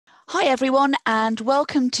Hi everyone, and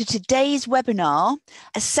welcome to today's webinar,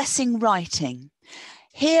 Assessing Writing.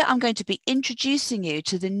 Here I'm going to be introducing you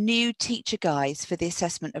to the new teacher guides for the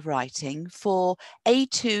assessment of writing for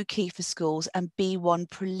A2 Key for Schools and B1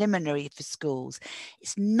 Preliminary for Schools.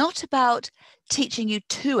 It's not about teaching you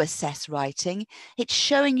to assess writing, it's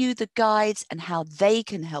showing you the guides and how they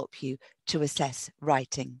can help you to assess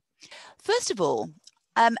writing. First of all,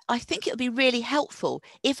 I think it would be really helpful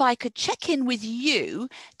if I could check in with you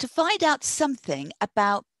to find out something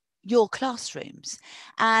about your classrooms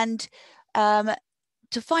and to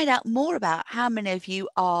find out more about how many of you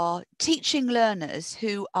are teaching learners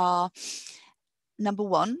who are, number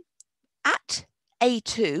one, at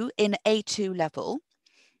A2 in A2 level,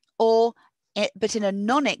 but in a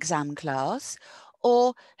non-exam class,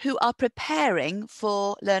 or who are preparing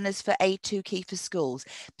for learners for A2 Key for Schools,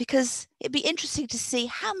 because it'd be interesting to see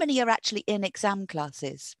how many are actually in exam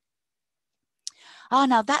classes.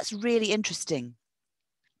 Now that's really interesting.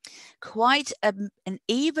 Quite an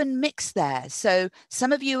even mix there. So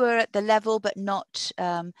some of you are at the level but not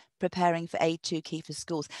preparing for A2 Key for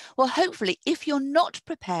Schools. Well, hopefully, if you're not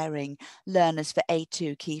preparing learners for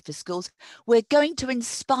A2 Key for Schools, we're going to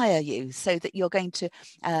inspire you so that you're going to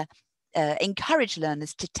encourage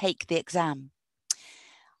learners to take the exam.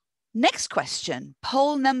 Next question,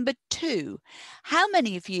 poll number 2. How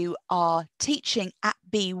many of you are teaching at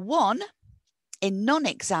B1 in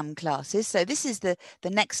non-exam classes? So this is the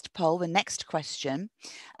next poll, the next question.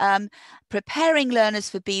 Preparing learners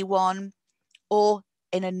for B1 or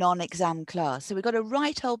in a non-exam class. So we've got a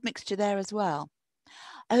right old mixture there as well.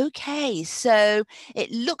 Okay, so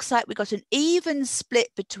it looks like we've got an even split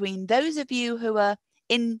between those of you who are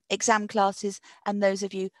in exam classes and those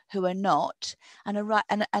of you who are not, and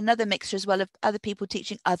another mixture as well of other people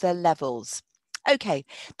teaching other levels. Okay,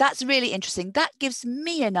 that's really interesting. That gives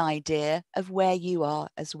me an idea of where you are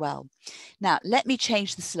as well. Now, let me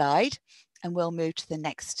change the slide and we'll move to the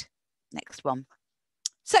next one.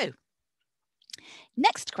 So,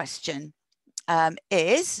 next question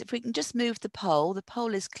is, if we can just move the poll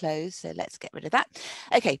is closed, so let's get rid of that.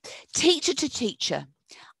 Okay, teacher to teacher.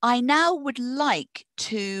 I now would like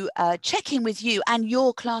to check in with you and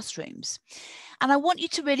your classrooms. And I want you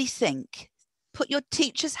to really think, put your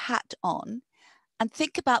teacher's hat on and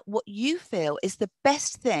think about what you feel is the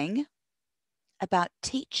best thing about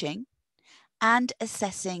teaching and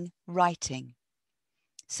assessing writing.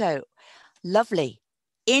 So, lovely.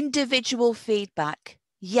 Individual feedback.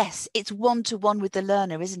 Yes, it's one-to-one with the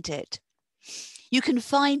learner, isn't it? You can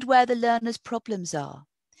find where the learner's problems are.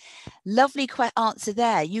 Lovely answer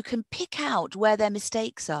there. You can pick out where their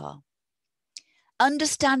mistakes are.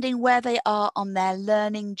 Understanding where they are on their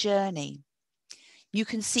learning journey. You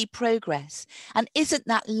can see progress. And isn't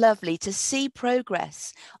that lovely to see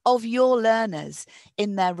progress of your learners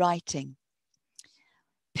in their writing?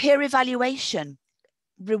 Peer evaluation,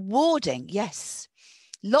 rewarding, yes.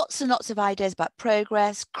 Lots and lots of ideas about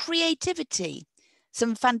progress, creativity,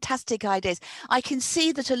 some fantastic ideas. I can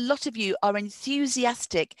see that a lot of you are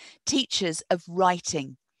enthusiastic teachers of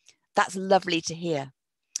writing. That's lovely to hear.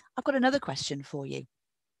 I've got another question for you.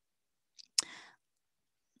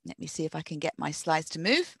 Let me see if I can get my slides to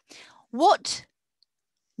move.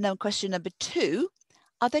 Question number 2,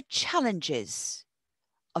 are the challenges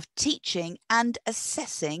of teaching and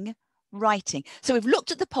assessing writing? So we've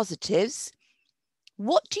looked at the positives.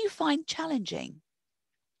 What do you find challenging?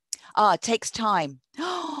 It takes time.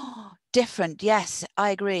 Different, yes, I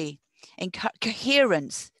agree.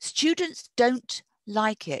 Coherence, students don't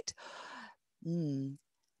like it.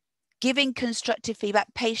 Giving constructive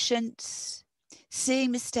feedback, patience,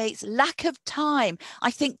 seeing mistakes, lack of time. I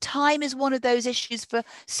think time is one of those issues for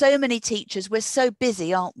so many teachers. We're so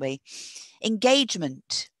busy, aren't we?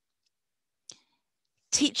 Engagement.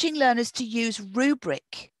 Teaching learners to use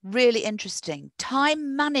rubric, really interesting.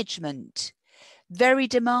 Time management, very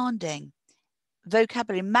demanding.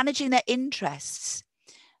 Vocabulary, managing their interests.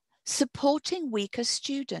 Supporting weaker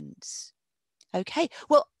students. Okay,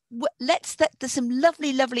 well, there's some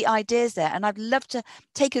lovely ideas there, and I'd love to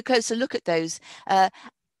take a closer look at those,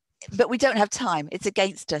 but we don't have time. It's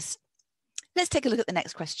against us. Let's take a look at the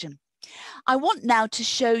next question. I want now to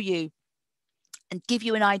show you and give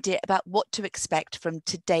you an idea about what to expect from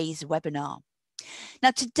today's webinar.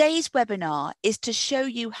 Now, today's webinar is to show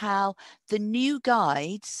you how the new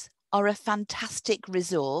guides are a fantastic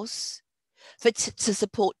resource to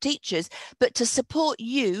support teachers, but to support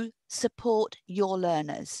you, support your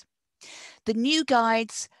learners. The new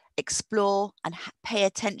guides explore and pay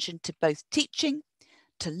attention to both teaching,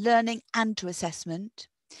 to learning, and to assessment.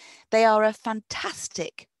 They are a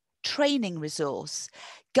fantastic training resource,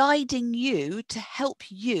 guiding you to help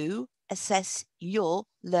you assess your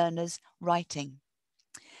learners' writing.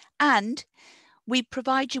 And we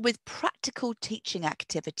provide you with practical teaching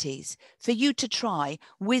activities for you to try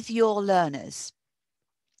with your learners.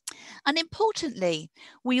 And importantly,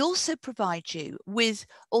 we also provide you with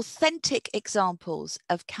authentic examples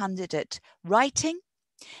of candidate writing,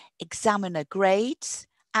 examiner grades,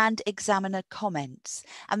 and examiner comments.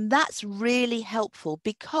 And that's really helpful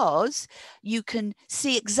because you can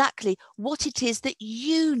see exactly what it is that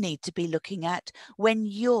you need to be looking at when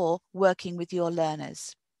you're working with your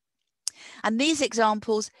learners. And these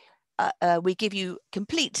examples, we give you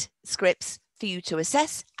complete scripts for you to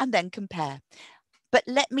assess and then compare. But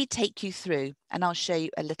let me take you through and I'll show you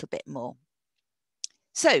a little bit more.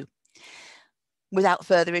 So, without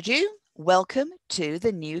further ado, welcome to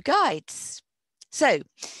the new guides. So,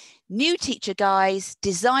 new teacher guides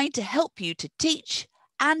designed to help you to teach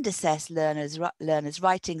and assess learners'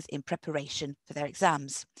 writings in preparation for their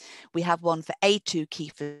exams. We have one for A2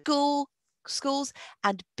 key for schools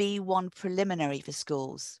and B1 preliminary for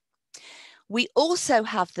schools. We also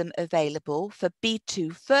have them available for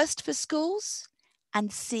B2 first for schools and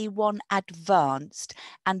C1 advanced,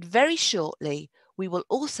 and very shortly we will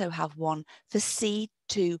also have one for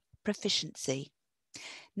C2 proficiency.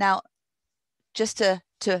 Now, just to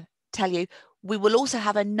tell you, we will also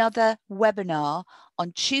have another webinar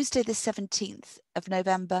on Tuesday the 17th of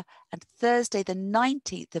November and Thursday the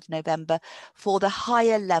 19th of November for the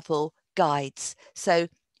higher level guides. So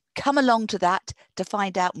come along to that to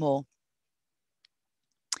find out more.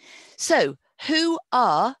 So who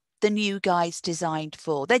are the new guides designed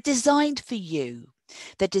for? They're designed for you.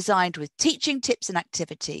 They're designed with teaching tips and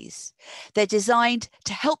activities. They're designed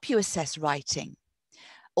to help you assess writing,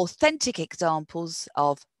 authentic examples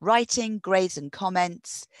of writing, grades and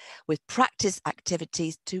comments, with practice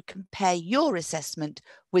activities to compare your assessment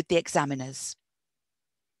with the examiners.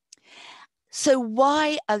 So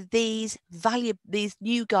why are these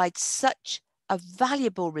new guides such a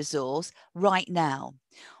valuable resource right now?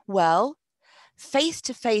 Well,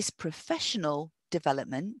 face-to-face professional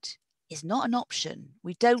development is not an option.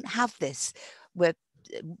 We don't have this. We're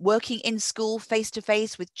working in school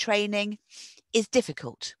face-to-face with training is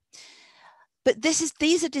difficult. But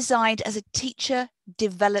these are designed as a teacher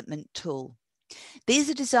development tool. These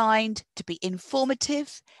are designed to be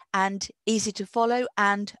informative and easy to follow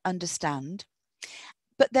and understand.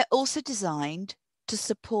 But they're also designed to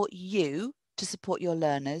support you, to support your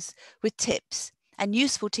learners with tips and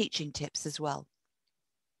useful teaching tips as well.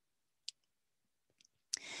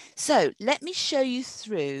 So let me show you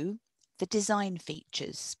through the design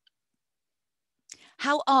features.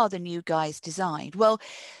 How are the new guides designed? Well,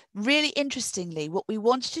 really interestingly, what we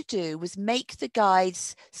wanted to do was make the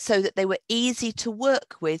guides so that they were easy to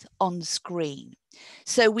work with on screen.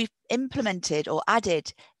 So we've implemented or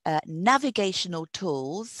added navigational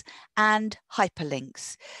tools and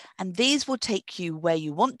hyperlinks, and these will take you where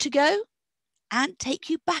you want to go and take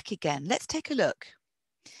you back again. Let's take a look.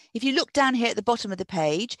 If you look down here at the bottom of the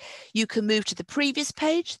page, you can move to the previous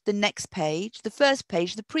page, the next page, the first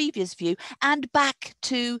page, the previous view, and back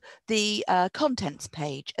to the contents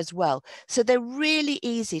page as well. So they're really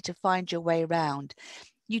easy to find your way around.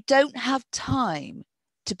 You don't have time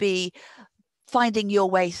to be finding your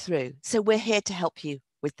way through. So we're here to help you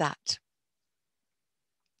with that.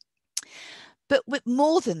 But with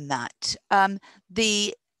more than that,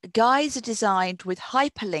 the guides are designed with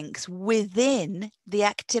hyperlinks within the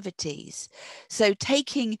activities. So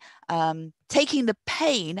taking the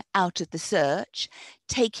pain out of the search,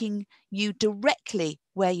 taking you directly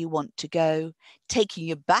where you want to go, taking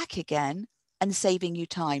you back again and saving you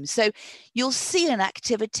time. So you'll see an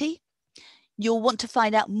activity, you'll want to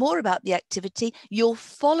find out more about the activity, you'll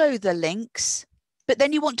follow the links, but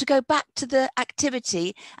then you want to go back to the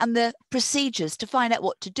activity and the procedures to find out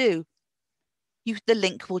what to do. The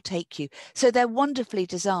link will take you. So they're wonderfully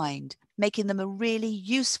designed, making them a really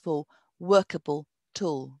useful, workable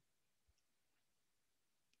tool.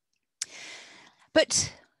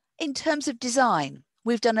 But in terms of design,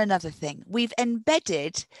 we've done another thing. We've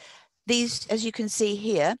embedded these, as you can see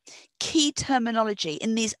here, key terminology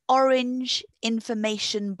in these orange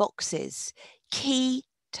information boxes. Key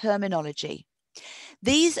terminology.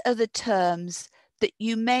 These are the terms that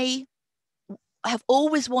you may have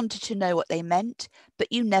always wanted to know what they meant,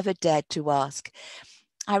 but you never dared to ask.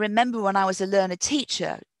 I remember when I was a learner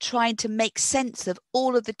teacher trying to make sense of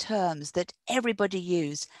all of the terms that everybody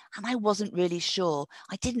used, and I wasn't really sure.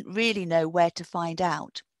 I didn't really know where to find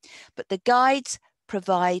out. But the guides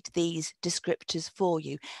provide these descriptors for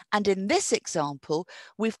you. And in this example,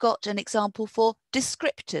 we've got an example for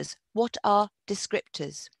descriptors. What are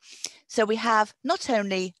descriptors? So we have not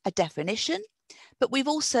only a definition, but we've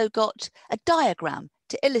also got a diagram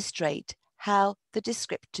to illustrate how the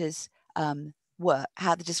descriptors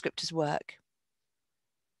work.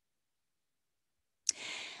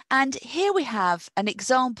 And here we have an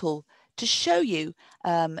example to show you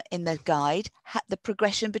in the guide the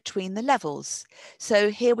progression between the levels.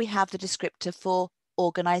 So here we have the descriptor for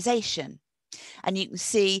organisation. And you can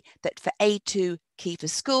see that for A2 key for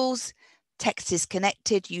schools, text is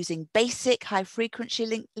connected using basic high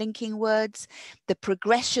frequency linking words, the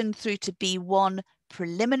progression through to B1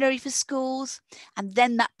 preliminary for schools, and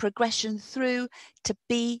then that progression through to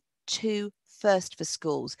B2 first for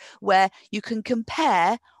schools, where you can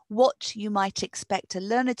compare what you might expect a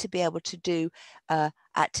learner to be able to do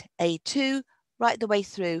at A2 right the way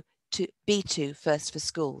through to B2 first for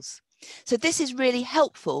schools. So this is really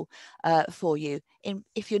helpful for you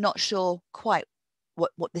if you're not sure quite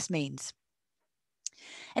what this means.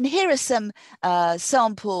 And here are some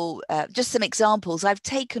just some examples I've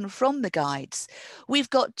taken from the guides. We've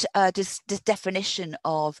got this definition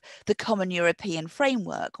of the Common European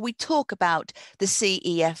Framework. We talk about the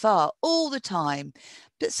CEFR all the time,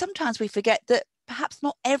 but sometimes we forget that perhaps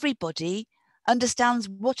not everybody understands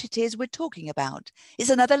what it is we're talking about. It's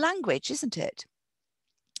another language, isn't it?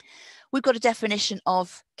 We've got a definition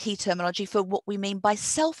of key terminology for what we mean by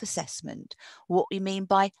self-assessment, what we mean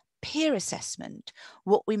by peer assessment,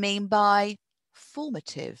 what we mean by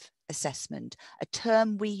formative assessment, a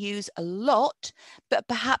term we use a lot, but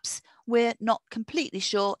perhaps we're not completely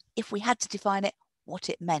sure if we had to define it, what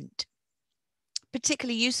it meant.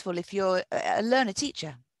 Particularly useful if you're a learner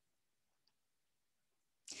teacher.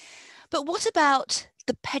 But what about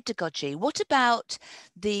the pedagogy? What about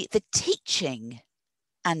the teaching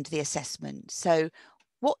and the assessment? So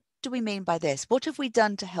what do we mean by this? What have we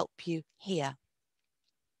done to help you here?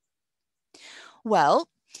 Well,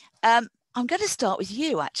 I'm going to start with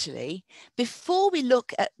you actually. Before we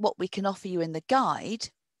look at what we can offer you in the guide,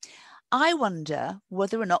 I wonder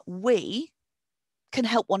whether or not we can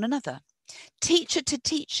help one another. Teacher to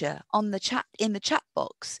teacher on the chat, in the chat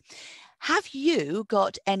box, have you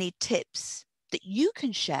got any tips that you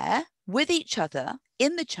can share with each other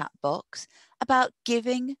in the chat box about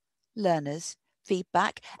giving learners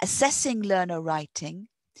feedback, assessing learner writing,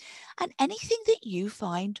 and anything that you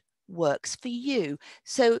find works for you?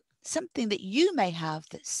 So something that you may have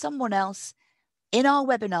that someone else in our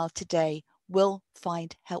webinar today will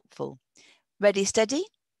find helpful. Ready, steady,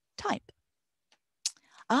 type.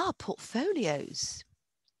 Portfolios.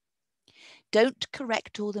 Don't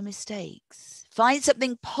correct all the mistakes. Find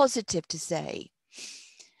something positive to say.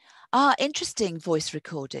 Interesting voice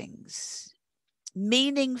recordings.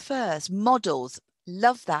 Meaning first, models.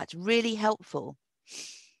 Love that, really helpful.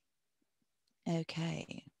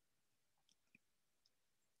 Okay.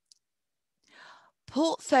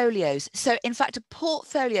 Portfolios. So in fact, a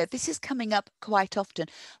portfolio, this is coming up quite often.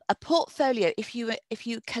 A portfolio, if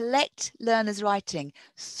you collect learners' writing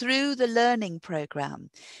through the learning program,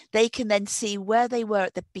 they can then see where they were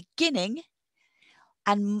at the beginning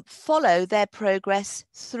and follow their progress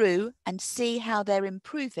through and see how they're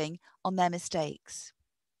improving on their mistakes.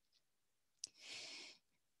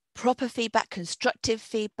 Proper feedback, constructive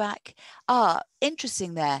feedback.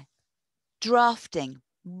 Interesting there. Drafting.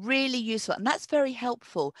 Really useful, and that's very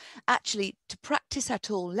helpful actually to practice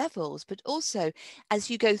at all levels, but also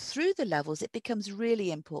as you go through the levels it becomes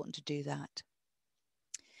really important to do that.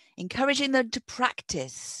 Encouraging them to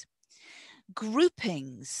practice.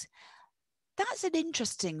 Groupings, that's an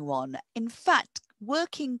interesting one. In fact,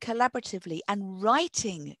 working collaboratively and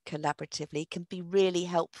writing collaboratively can be really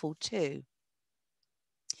helpful too.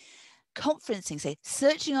 Conferencing, say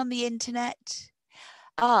searching on the internet.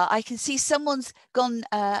 I can see someone's gone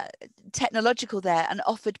technological there and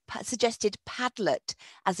suggested Padlet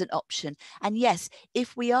as an option. And yes,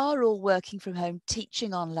 if we are all working from home,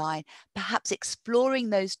 teaching online, perhaps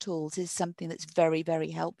exploring those tools is something that's very,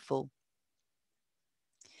 very helpful.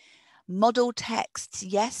 Model texts,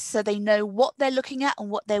 yes, so they know what they're looking at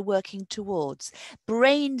and what they're working towards.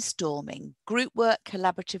 Brainstorming, group work,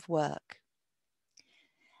 collaborative work.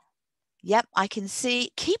 Yep, I can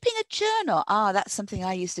see keeping a journal. That's something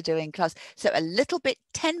I used to do in class. So a little bit,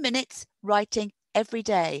 10 minutes writing every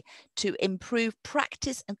day to improve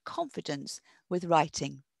practice and confidence with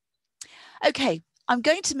writing. Okay, I'm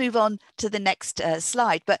going to move on to the next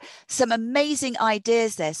slide, but some amazing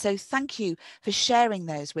ideas there. So thank you for sharing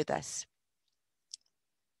those with us.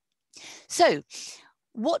 So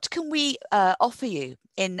what can we offer you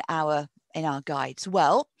in our in our guides?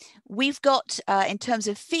 Well, we've got, in terms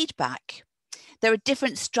of feedback, there are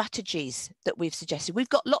different strategies that we've suggested. We've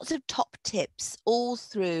got lots of top tips all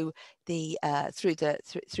through the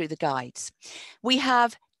guides. We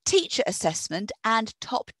have teacher assessment and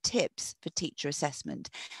top tips for teacher assessment.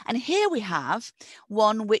 And here we have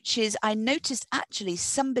one which is, I noticed actually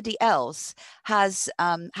somebody else has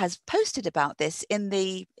posted about this in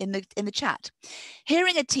the chat.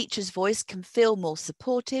 Hearing a teacher's voice can feel more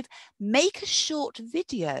supportive. Make a short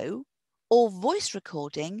video or voice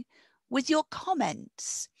recording with your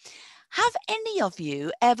comments. Have any of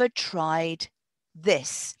you ever tried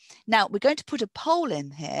this? Now, we're going to put a poll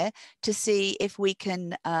in here to see if we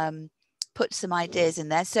can put some ideas in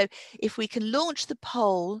there. So if we can launch the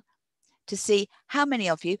poll to see how many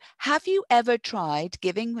of you, have you ever tried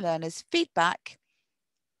giving learners feedback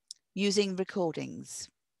using recordings?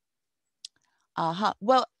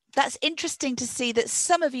 Well, that's interesting to see that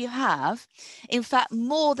some of you have, in fact,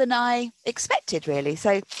 more than I expected, really.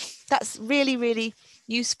 So that's really, really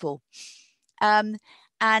useful.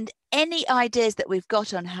 And any ideas that we've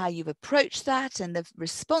got on how you've approached that and the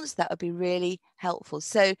response, that would be really helpful.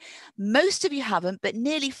 So most of you haven't, but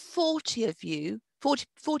nearly 40%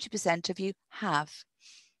 of you have.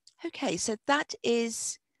 Okay, so that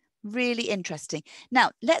is really interesting.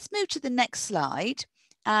 Now, let's move to the next slide,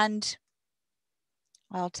 and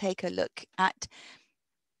I'll take a look at,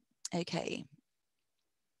 okay,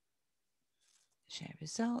 share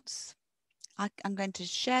results. I'm going to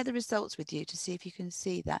share the results with you to see if you can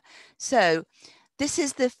see that. So this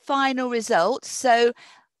is the final result. So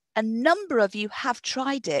a number of you have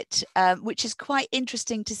tried it, which is quite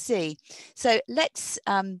interesting to see. So let's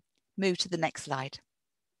move to the next slide.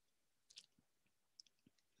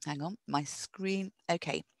 Hang on, my screen.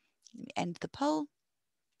 Okay, let me end the poll.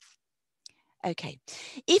 Okay,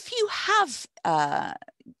 if you have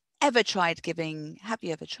ever tried giving, have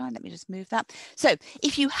you ever tried, let me just move that. So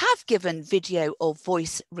if you have given video or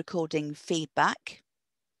voice recording feedback,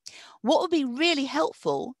 what would be really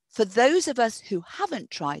helpful for those of us who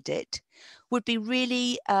haven't tried it would be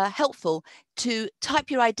really helpful to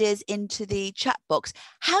type your ideas into the chat box.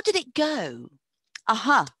 How did it go?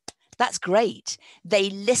 Aha, that's great.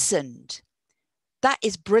 They listened. That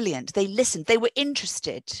is brilliant. They listened. They were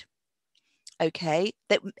interested. Okay,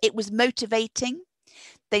 it was motivating.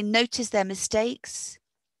 They noticed their mistakes.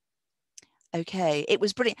 Okay, it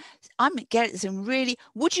was brilliant. I'm getting some really,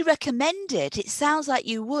 would you recommend it? It sounds like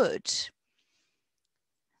you would.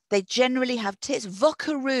 They generally have tips.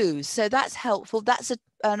 Vocaroo, so that's helpful. That's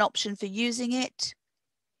an option for using it.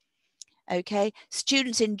 Okay,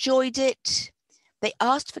 students enjoyed it. They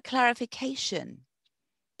asked for clarification.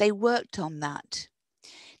 They worked on that.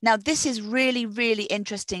 Now, this is really, really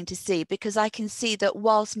interesting to see, because I can see that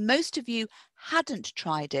whilst most of you hadn't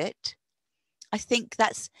tried it, I think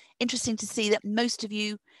that's interesting to see that most of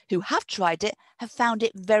you who have tried it have found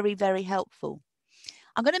it very, very helpful.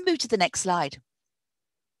 I'm going to move to the next slide.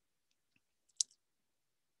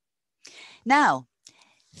 Now,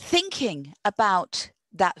 thinking about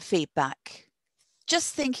that feedback,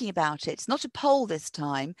 just thinking about it, it's not a poll this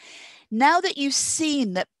time. Now that you've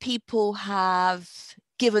seen that people have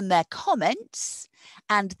given their comments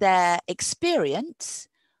and their experience,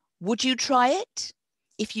 would you try it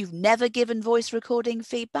if you've never given voice recording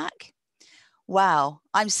feedback? Wow,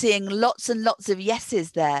 I'm seeing lots and lots of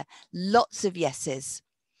yeses there, lots of yeses.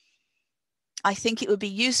 I think it would be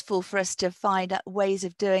useful for us to find out ways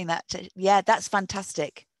of doing that. Yeah, that's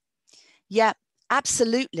fantastic. Yeah,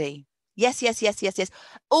 absolutely. Yes, yes, yes, yes, yes.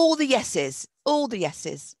 All the yeses, all the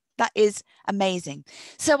yeses. That is amazing.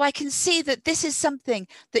 So I can see that this is something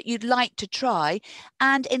that you'd like to try.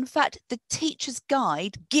 And in fact, the teacher's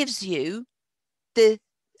guide gives you the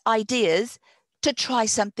ideas to try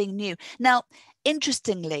something new. Now,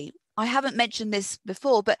 interestingly, I haven't mentioned this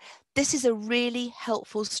before, but this is a really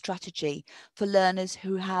helpful strategy for learners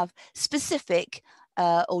who have specific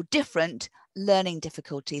or different learning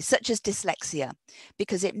difficulties, such as dyslexia,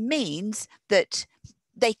 because it means that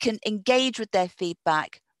they can engage with their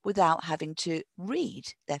feedback without having to read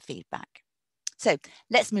their feedback. So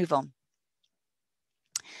let's move on.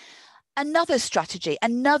 Another strategy,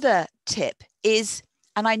 another tip is,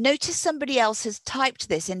 and I noticed somebody else has typed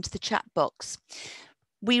this into the chat box.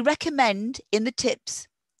 We recommend in the tips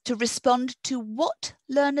to respond to what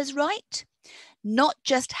learners write, not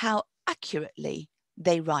just how accurately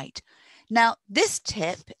they write. Now, this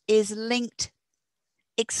tip is linked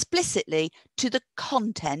explicitly to the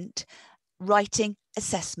content writing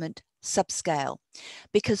assessment subscale,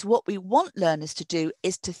 because what we want learners to do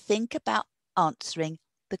is to think about answering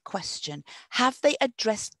the question. Have they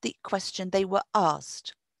addressed the question they were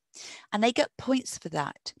asked? and they get points for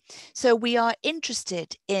that. So we are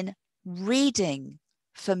interested in reading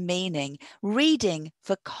for meaning, reading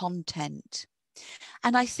for content.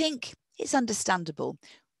 And I think it's understandable.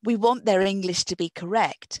 We want their English to be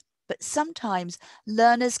correct, but sometimes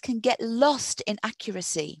learners can get lost in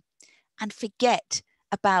accuracy and forget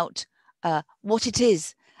about what it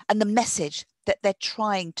is and the message that they're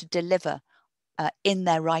trying to deliver in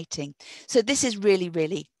their writing. So this is really,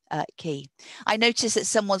 really key. I noticed that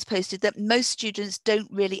someone's posted that most students don't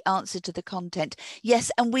really answer to the content.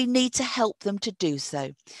 Yes, and we need to help them to do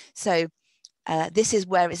so. So this is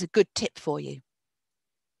where it's a good tip for you.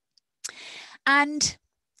 And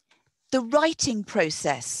the writing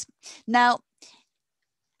process. Now,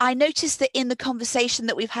 I noticed that in the conversation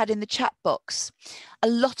that we've had in the chat box, a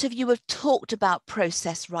lot of you have talked about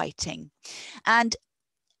process writing, and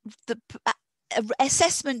the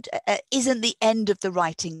assessment isn't the end of the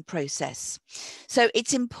writing process. So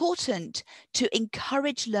it's important to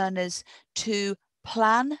encourage learners to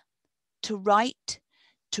plan, to write,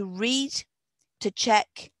 to read, to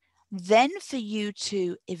check, then for you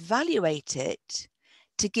to evaluate it,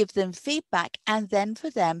 to give them feedback, and then for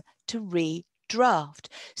them to redraft.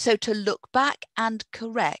 So to look back and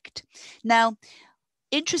correct. Now,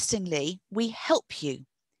 interestingly, we help you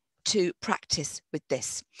to practice with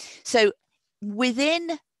this. So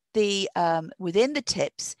within the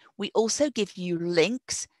tips, we also give you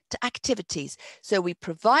links to activities. So we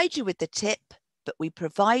provide you with the tip, but we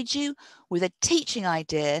provide you with a teaching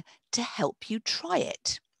idea to help you try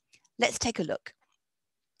it. Let's take a look.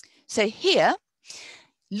 So here,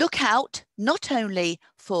 look out not only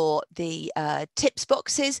for the tips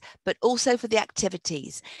boxes, but also for the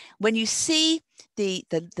activities. When you see the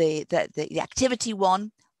activity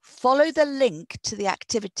one, follow the link to the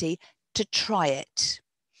activity to try it,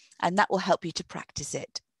 and that will help you to practice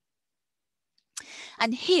it.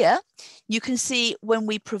 And here you can see when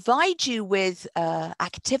we provide you with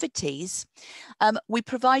activities, we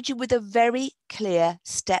provide you with a very clear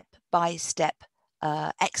step-by-step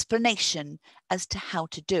explanation as to how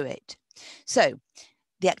to do it. So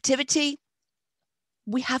the activity,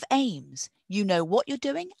 we have aims. You know what you're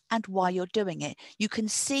doing and why you're doing it. You can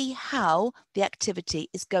see how the activity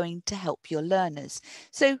is going to help your learners.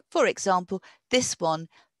 So for example, this one,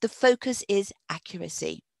 the focus is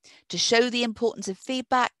accuracy, to show the importance of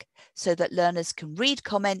feedback so that learners can read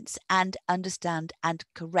comments and understand and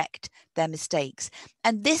correct their mistakes.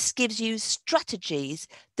 And this gives you strategies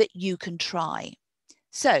that you can try.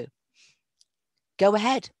 So go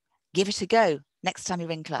ahead, give it a go next time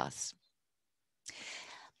you're in class.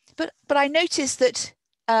 But I noticed that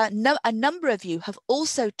a number of you have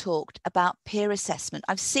also talked about peer assessment.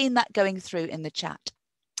 I've seen that going through in the chat.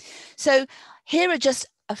 So here are just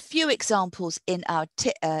a few examples in our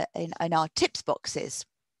tips boxes.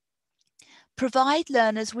 Provide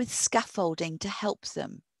learners with scaffolding to help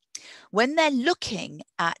them. When they're looking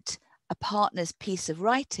at a partner's piece of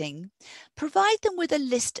writing, provide them with a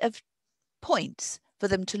list of points for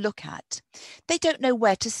them to look at. They don't know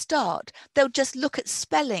where to start. They'll just look at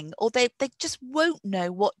spelling, or they just won't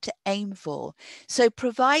know what to aim for. So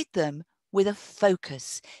provide them with a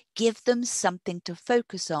focus. Give them something to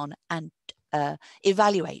focus on and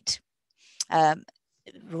evaluate,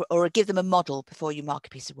 or give them a model before you mark a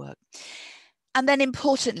piece of work. And then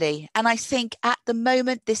importantly, and I think at the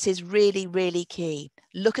moment this is really, really key,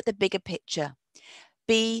 look at the bigger picture.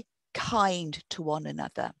 Be kind to one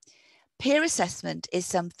another. Peer assessment is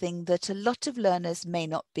something that a lot of learners may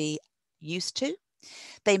not be used to.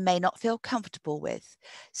 They may not feel comfortable with.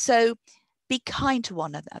 So be kind to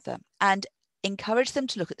one another and encourage them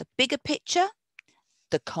to look at the bigger picture,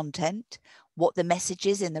 the content, what the message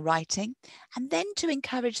is in the writing, and then to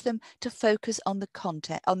encourage them to focus on the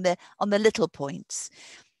content, on the little points.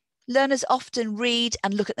 Learners often read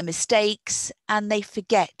and look at the mistakes and they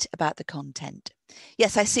forget about the content.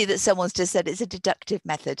 Yes, I see that someone's just said it's a deductive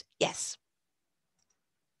method. Yes.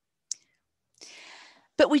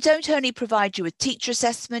 But we don't only provide you with teacher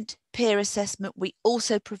assessment, peer assessment, we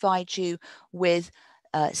also provide you with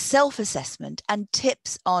self-assessment and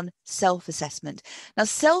tips on self-assessment. Now,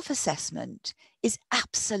 self-assessment is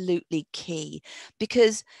absolutely key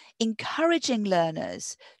because encouraging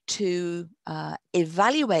learners to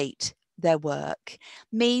evaluate their work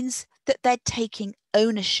means that they're taking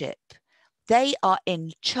ownership. They are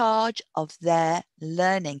in charge of their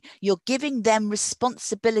learning. You're giving them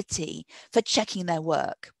responsibility for checking their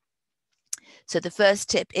work. So the first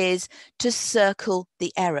tip is to circle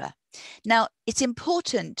the error. Now, it's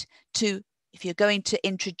important to if you're going to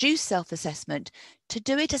introduce self-assessment, to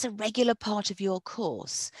do it as a regular part of your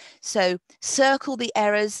course. So circle the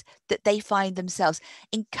errors that they find themselves.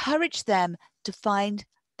 Encourage them to find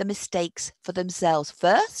the mistakes for themselves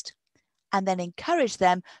first, and then encourage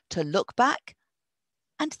them to look back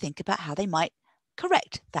and think about how they might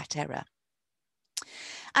correct that error.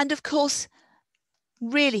 And of course,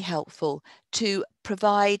 really helpful to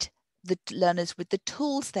provide the learners with the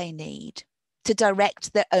tools they need to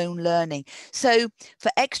direct their own learning. So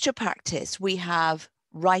for extra practice, we have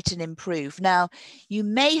Write and Improve. Now, you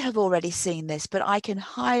may have already seen this, but I can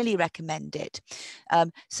highly recommend it.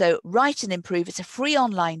 So Write and Improve, it's a free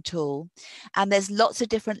online tool, and there's lots of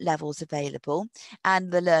different levels available,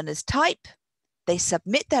 and the learners type, they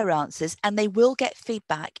submit their answers, and they will get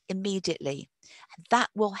feedback immediately. And that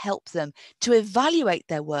will help them to evaluate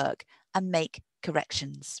their work and make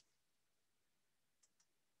corrections.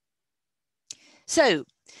 So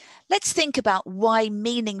let's think about why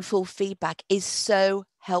meaningful feedback is so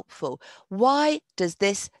helpful. Why does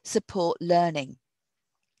this support learning?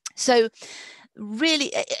 So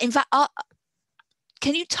really, in fact,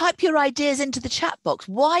 can you type your ideas into the chat box?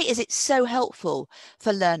 Why is it so helpful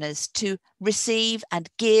for learners to receive and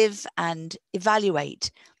give and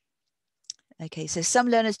evaluate? Okay, so some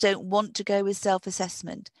learners don't want to go with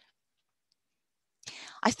self-assessment.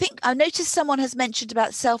 I noticed someone has mentioned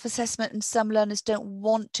about self-assessment and some learners don't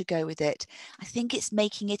want to go with it. I think it's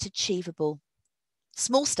making it achievable.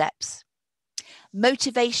 Small steps.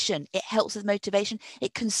 Motivation, it helps with motivation.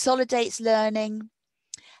 It consolidates learning,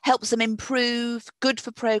 helps them improve, good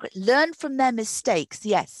for progress, learn from their mistakes,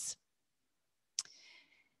 yes.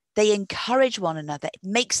 They encourage one another, it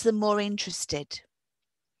makes them more interested,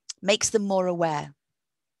 makes them more aware.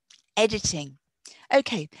 Editing.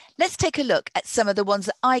 Okay, let's take a look at some of the ones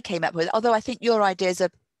that I came up with, although I think your ideas are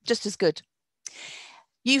just as good.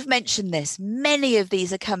 You've mentioned this. Many of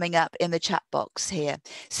these are coming up in the chat box here.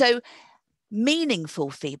 So meaningful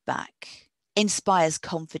feedback inspires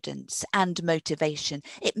confidence and motivation.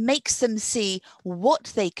 It makes them see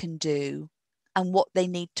what they can do and what they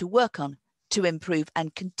need to work on to improve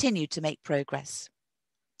and continue to make progress.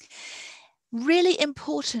 Really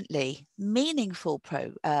importantly, meaningful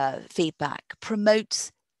feedback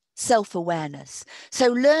promotes self-awareness. So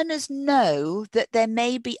learners know that there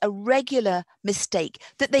may be a regular mistake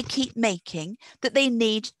that they keep making that they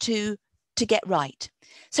need to get right.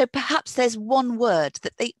 So perhaps there's one word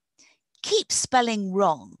that they keep spelling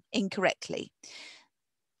wrong, incorrectly.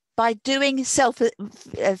 By doing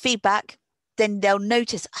self-feedback, then they'll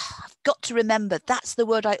notice, oh, I've got to remember that's the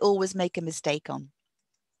word I always make a mistake on.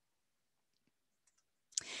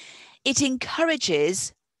 It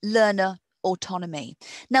encourages learner autonomy.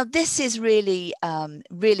 Now, this is really,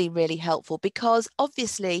 really helpful because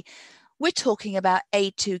obviously we're talking about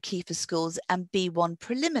A2 key for schools and B1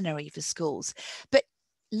 preliminary for schools, but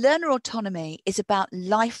learner autonomy is about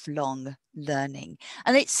lifelong learning,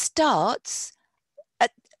 and it starts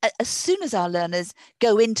as soon as our learners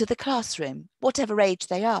go into the classroom, whatever age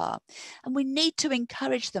they are. And we need to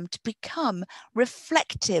encourage them to become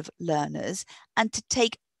reflective learners and to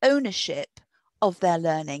take ownership of their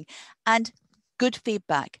learning. And good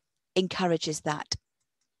feedback encourages that.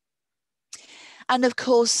 And of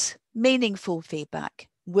course, meaningful feedback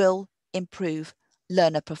will improve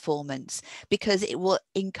learner performance because it will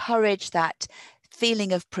encourage that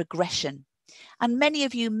feeling of progression. And many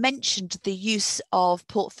of you mentioned the use of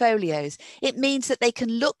portfolios. It means that they can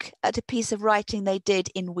look at a piece of writing they did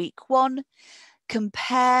in week 1,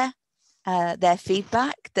 compare their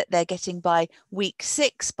feedback that they're getting by week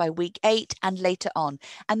 6, by week 8, and later on,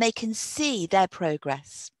 and they can see their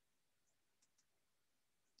progress.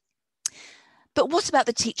 But what about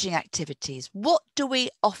the teaching activities? What do we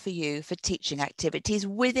offer you for teaching activities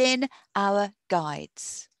within our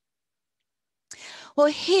guides? Well,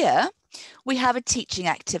 here we have a teaching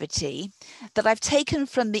activity that I've taken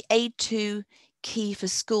from the A2 Key for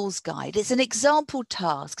Schools guide. It's an example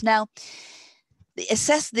task. Now,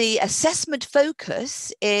 the assessment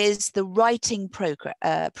focus is the writing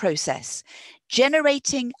process,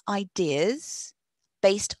 generating ideas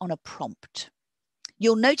based on a prompt.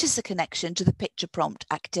 You'll notice a connection to the picture prompt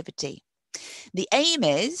activity. The aim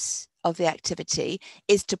of the activity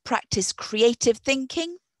is to practice creative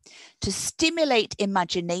thinking, to stimulate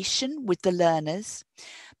imagination with the learners,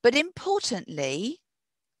 but importantly,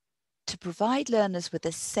 to provide learners with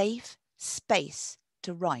a safe space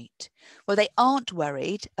to write, where they aren't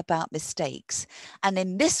worried about mistakes. And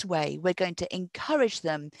in this way, we're going to encourage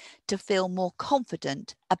them to feel more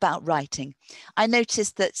confident about writing. I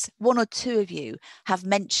noticed that 1 or 2 of you have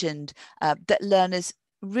mentioned that learners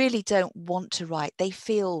really don't want to write. They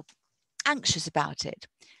feel anxious about it.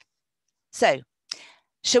 So,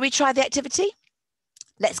 shall we try the activity?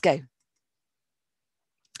 Let's go.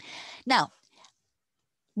 Now,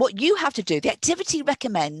 what you have to do, the activity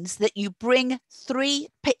recommends that you bring 3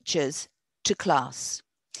 pictures to class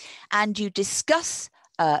and you discuss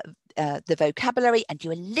the vocabulary and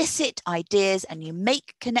you elicit ideas and you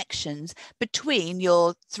make connections between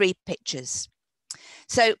your 3 pictures.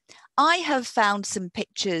 So I have found some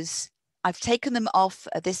pictures. I've taken them off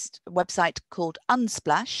this website called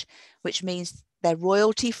Unsplash, which means they're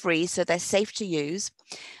royalty free, so they're safe to use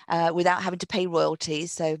without having to pay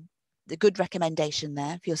royalties. So a good recommendation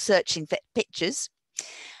there if you're searching for pictures.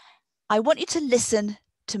 I want you to listen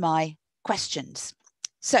to my questions.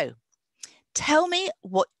 So tell me,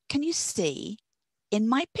 what can you see in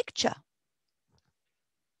my picture?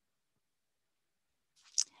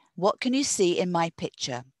 What can you see in my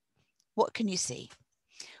picture? What can you see?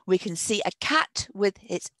 We can see a cat with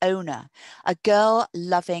its owner, a girl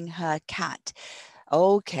loving her cat.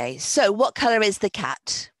 Okay, so what color is the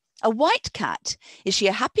cat? A white cat. Is she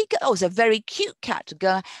a happy girl? Oh, it's a very cute cat.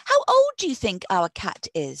 Girl. How old do you think our cat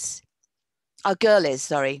is? Our girl is,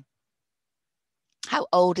 sorry. How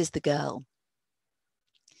old is the girl?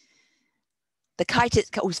 The kite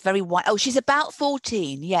is very white. Oh, she's about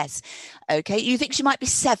 14. Yes. Okay. You think she might be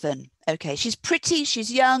 7. Okay. She's pretty.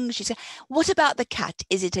 She's young. What about the cat?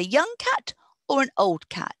 Is it a young cat or an old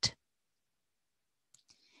cat?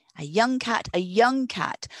 A young cat, a young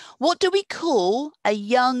cat. What do we call a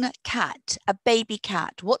young cat, a baby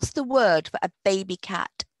cat? What's the word for a baby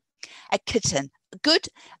cat? A kitten. Good.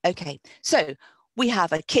 Okay. So we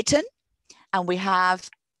have a kitten and we have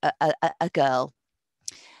a girl.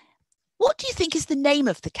 What do you think is the name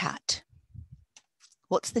of the cat?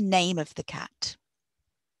 What's the name of the cat?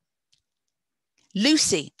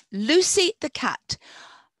 Lucy. Lucy the cat.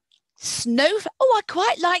 Oh, I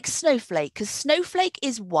quite like Snowflake because Snowflake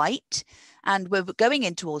is white and we're going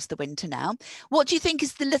in towards the winter now. What do you think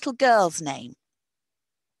is the little girl's name?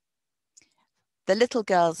 The little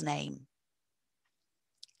girl's name.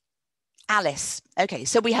 Alice. Okay,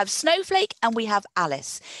 so we have Snowflake and we have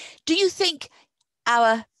Alice. Do you think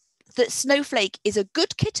that Snowflake is a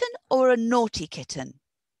good kitten or a naughty kitten?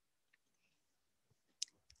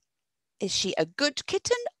 Is she a good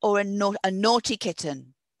kitten or a naughty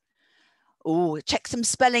kitten? Oh, check some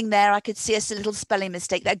spelling there. I could see a little spelling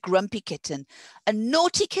mistake there. Grumpy kitten. A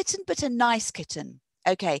naughty kitten, but a nice kitten.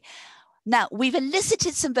 Okay. Now, we've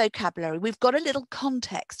elicited some vocabulary. We've got a little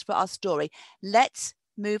context for our story. Let's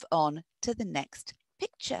move on to the next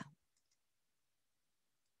picture.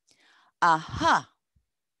 Aha.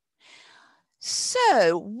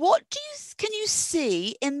 So, what can you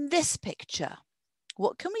see in this picture?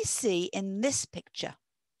 What can we see in this picture?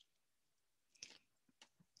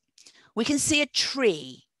 We can see a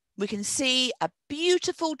tree. We can see a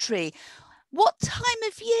beautiful tree. What time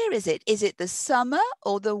of year is it? Is it the summer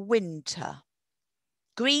or the winter?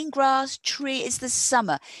 Green grass, tree, it's the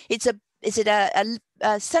summer. Is it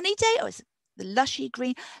a sunny day or is it the lush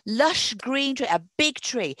green tree, a big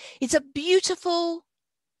tree? It's a beautiful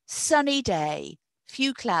sunny day,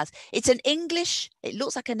 few clouds. It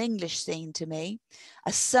looks like an English scene to me.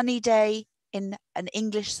 A sunny day in an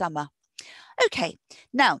English summer. Okay,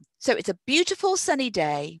 now, so it's a beautiful sunny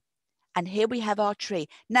day and here we have our tree.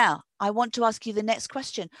 Now, I want to ask you the next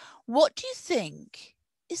question. What do you think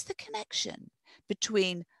is the connection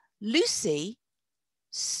between Lucy,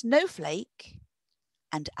 Snowflake,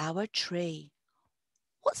 and our tree?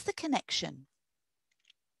 What's the connection?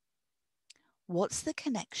 What's the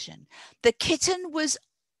connection? The kitten was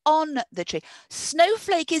on the tree.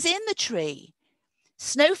 Snowflake is in the tree.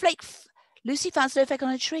 Lucy found Snowflake on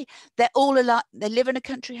a tree. They're all alive. They live in a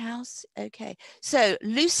country house. Okay. So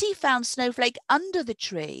Lucy found Snowflake under the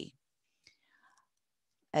tree.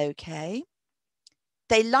 Okay.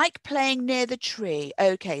 They like playing near the tree.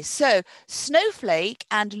 Okay. So Snowflake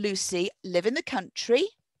and Lucy live in the country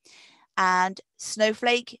and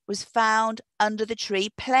Snowflake was found under the tree,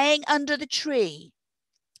 playing under the tree.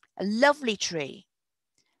 A lovely tree.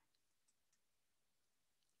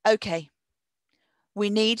 Okay. We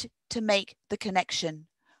need to make the connection.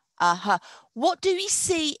 What do we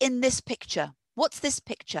see in this picture? What's this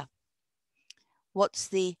picture? What's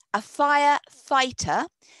a firefighter,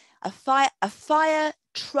 a fire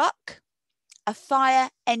truck, a fire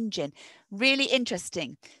engine? Really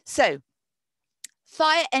interesting. So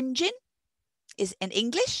fire engine is in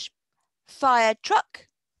English, fire truck,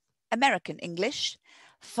 American English,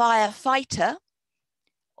 firefighter,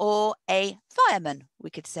 or a fireman, we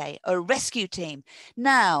could say, or a rescue team.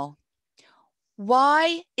 Now,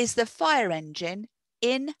 why is the fire engine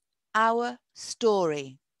in our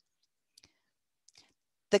story?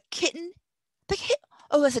 The kitten,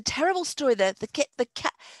 oh, there's a terrible story there. The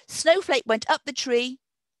cat, Snowflake went up the tree.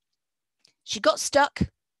 She got stuck.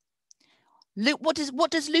 What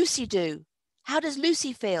does Lucy do? How does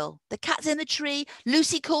Lucy feel? The cat's in the tree.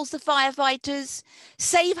 Lucy calls the firefighters.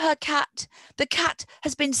 Save her cat. The cat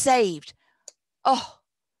has been saved. Oh,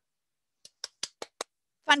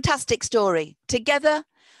 fantastic story. Together,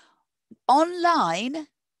 online,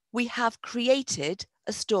 we have created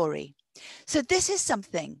a story. So this is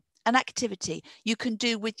something, an activity you can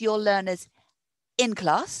do with your learners in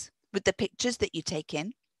class with the pictures that you take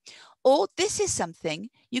in. Or this is something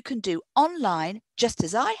you can do online, just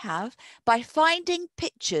as I have, by finding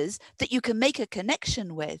pictures that you can make a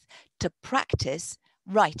connection with to practice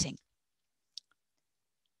writing.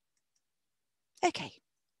 Okay,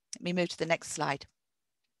 let me move to the next slide.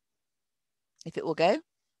 If it will go.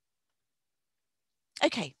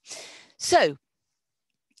 Okay, so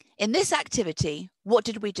in this activity, what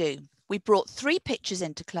did we do? We brought 3 pictures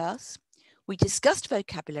into class. We discussed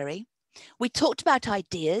vocabulary. We talked about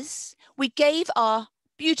ideas. We gave our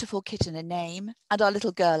beautiful kitten a name and our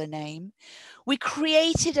little girl a name. We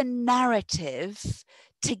created a narrative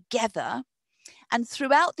together. And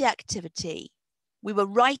throughout the activity, we were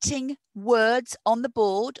writing words on the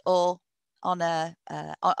board or on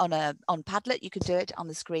Padlet. You could do it on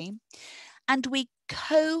the screen. And we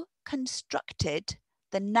co-constructed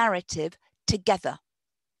the narrative together.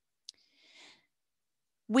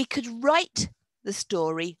 We could write the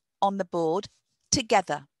story on the board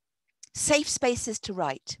together. Safe spaces to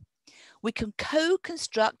write. We can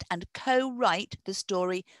co-construct and co-write the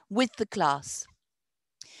story with the class.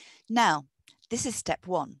 Now, this is step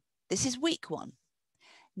 1. This is week 1.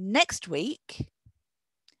 Next week,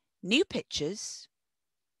 new pictures,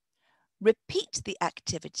 repeat the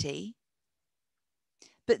activity,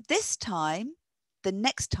 but this time, the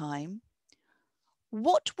next time,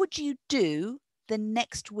 what would you do the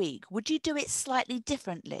next week? Would you do it slightly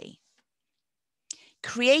differently?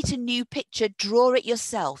 Create a new picture, draw it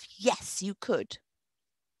yourself. Yes, you could.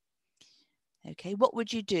 Okay, what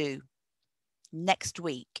would you do next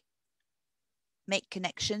week? Make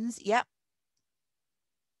connections, yep.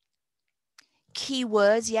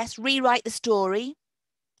 Keywords, yes. Rewrite the story.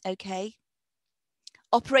 Okay.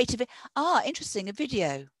 Operate interesting, a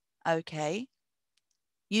video. Okay.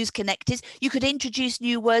 Use connectors. You could introduce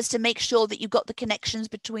new words to make sure that you've got the connections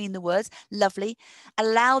between the words. Lovely.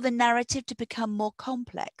 Allow the narrative to become more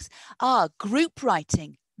complex. Group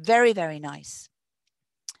writing. Very, very nice.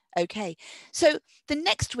 Okay. So the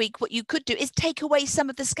next week, what you could do is take away some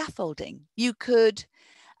of the scaffolding. You could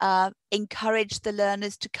encourage the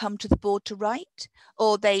learners to come to the board to write,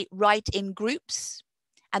 or they write in groups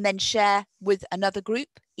and then share with another group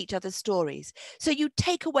each other's stories. So you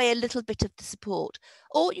take away a little bit of the support,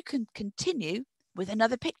 or you can continue with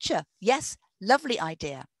another picture. Yes, lovely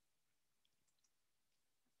idea.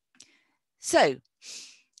 So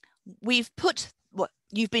we've put,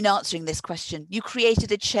 you've been answering this question. You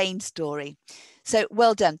created a chain story. So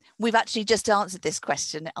well done. We've actually just answered this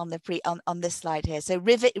question on this slide here. So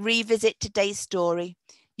revisit today's story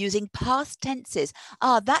using past tenses.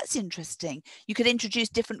 That's interesting. You could introduce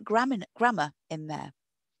different grammar in there.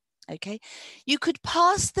 Okay. You could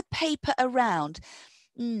pass the paper around.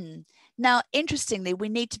 Now, interestingly, we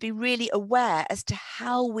need to be really aware as to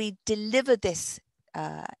how we deliver this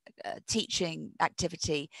teaching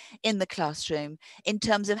activity in the classroom in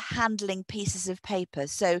terms of handling pieces of paper.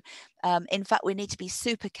 So in fact, we need to be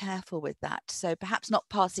super careful with that. So perhaps not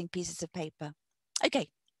passing pieces of paper. Okay.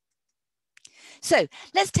 So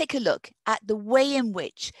let's take a look at the way in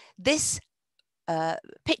which this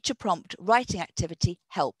picture prompt writing activity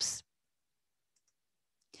helps.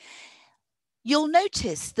 You'll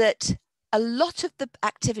notice that a lot of the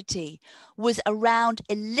activity was around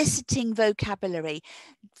eliciting vocabulary,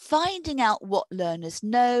 finding out what learners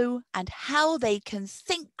know and how they can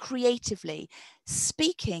think creatively,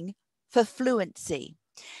 speaking for fluency,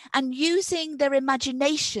 and using their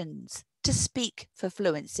imaginations to speak for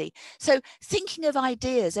fluency. So thinking of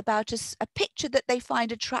ideas about a picture that they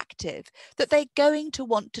find attractive, that they're going to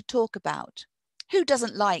want to talk about. Who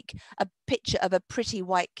doesn't like a picture of a pretty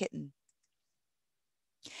white kitten?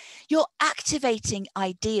 You're activating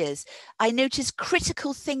ideas. I notice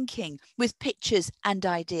critical thinking with pictures and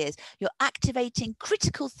ideas. You're activating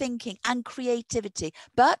critical thinking and creativity,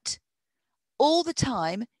 but all the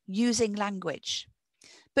time using language.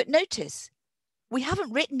 But notice, we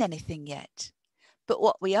haven't written anything yet. But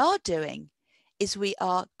what we are doing is we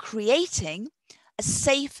are creating a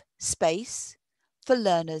safe space for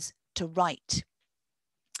learners to write.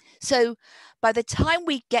 So by the time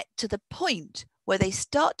we get to the point where they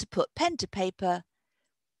start to put pen to paper,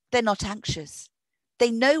 They're not anxious.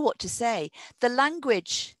 They know what to say. The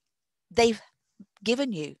language they've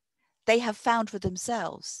given you, they have found for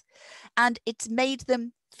themselves, and it's made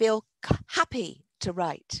them feel happy to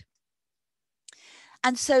write.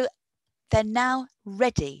 And so they're now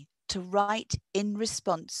ready to write in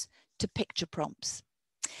response to picture prompts.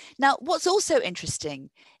 Now, what's also interesting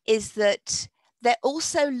is that they're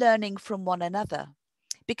also learning from one another,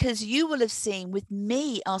 because you will have seen with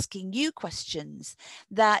me asking you questions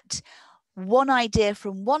that one idea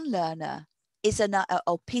from one learner is a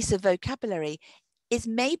piece of vocabulary is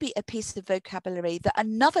maybe a piece of vocabulary that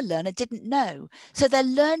another learner didn't know. So they're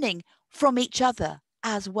learning from each other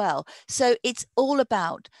as well. So it's all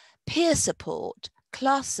about peer support,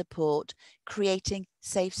 class support, creating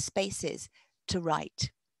safe spaces to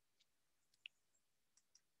write.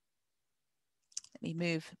 Let me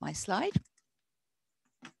move my slide.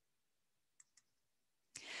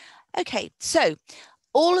 Okay, so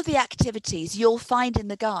all of the activities you'll find in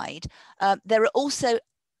the guide, there are also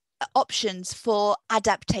options for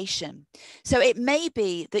adaptation. So it may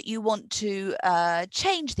be that you want to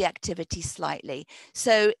change the activity slightly.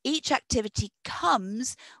 So each activity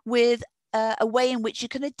comes with a way in which you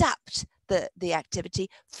can adapt the activity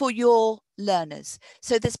for your learners.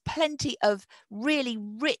 So there's plenty of really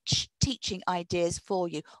rich teaching ideas for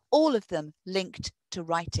you, all of them linked to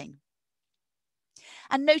writing.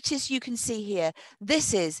 And notice you can see here,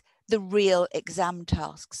 this is the real exam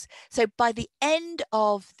tasks. So by the end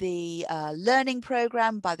of the learning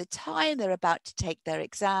program, by the time they're about to take their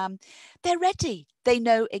exam, they're ready. They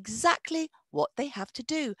know exactly what they have to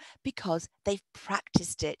do because they've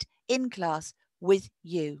practiced it in class with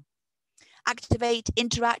you. Activate,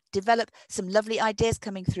 interact, develop, some lovely ideas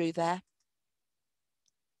coming through there.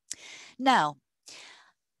 Now,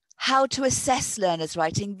 how to assess learners'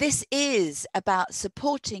 writing. This is about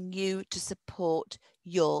supporting you to support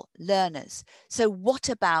your learners. So what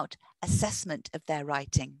about assessment of their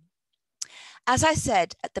writing? As I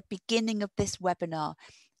said at the beginning of this webinar,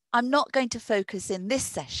 I'm not going to focus in this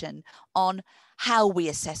session on how we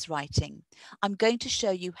assess writing. I'm going to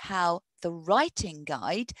show you how the writing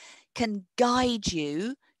guide can guide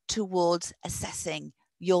you towards assessing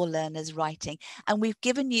your learners' writing. And we've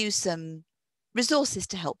given you some resources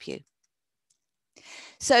to help you.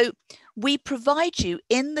 So we provide you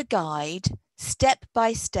in the guide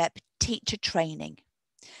step-by-step teacher training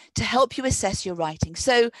to help you assess your writing.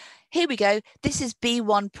 So here we go. This is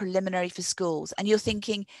B1 preliminary for schools. And you're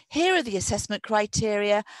thinking, here are the assessment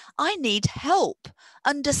criteria. I need help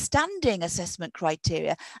understanding assessment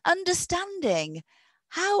criteria, understanding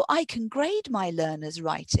how I can grade my learners'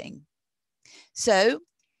 writing. So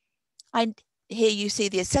here you see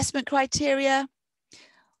the assessment criteria.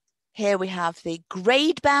 Here we have the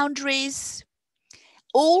grade boundaries,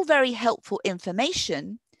 all very helpful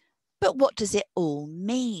information, but what does it all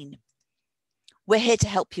mean? We're here to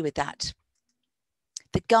help you with that.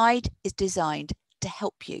 The guide is designed to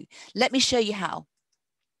help you. Let me show you how.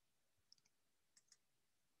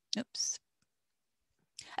 Oops.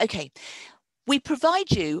 Okay, we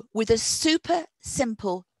provide you with a super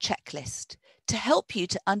simple checklist to help you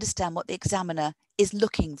to understand what the examiner is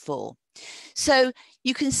looking for. So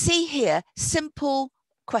you can see here simple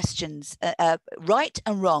questions, right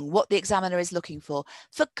and wrong, what the examiner is looking for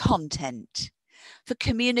content, for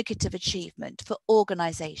communicative achievement, for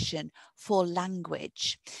organization, for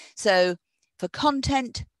language. So for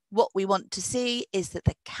content, what we want to see is that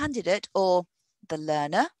the candidate or the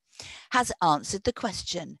learner has answered the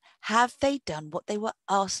question. Have they done what they were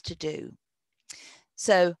asked to do?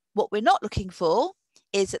 So what we're not looking for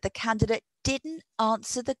is that the candidate didn't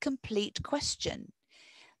answer the complete question,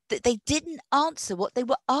 that they didn't answer what they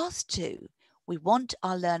were asked to. We want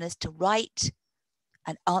our learners to write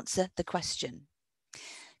and answer the question.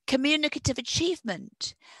 Communicative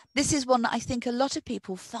achievement. This is one that I think a lot of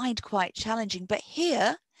people find quite challenging, but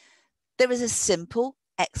here there is a simple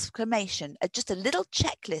exclamation, just a little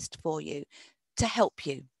checklist for you to help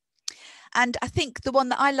you. And I think the one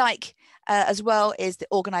that I like as well is the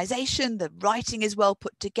organization. The writing is well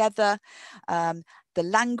put together. The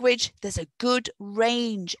language, there's a good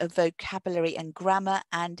range of vocabulary and grammar,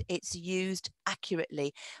 and it's used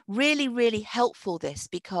accurately. Really, really helpful this,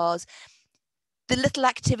 because the little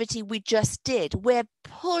activity we just did, we're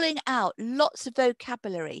pulling out lots of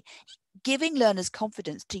vocabulary, giving learners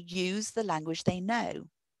confidence to use the language they know.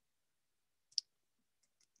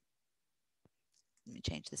 Let me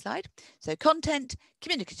change the slide. So content,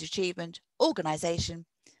 communicative achievement, organization,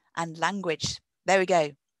 and language. There we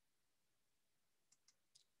go.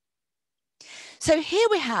 So here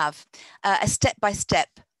we have a step-by-step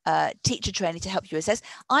teacher training to help you assess.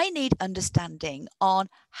 I need understanding on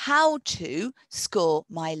how to score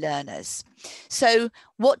my learners. So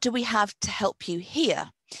what do we have to help you here?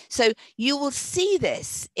 So you will see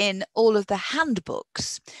this in all of the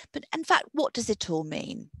handbooks, but in fact, what does it all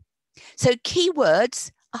mean? So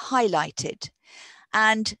keywords are highlighted,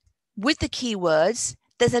 and with the keywords,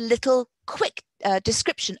 there's a little quick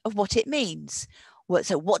description of what it means.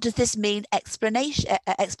 So what does this mean?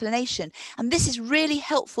 Explanation. And this is really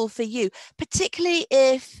helpful for you, particularly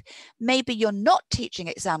if maybe you're not teaching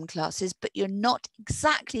exam classes, but you're not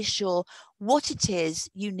exactly sure what it is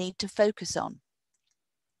you need to focus on.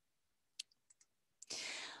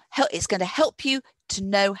 It's going to help you to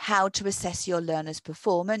know how to assess your learners'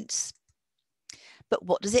 performance. But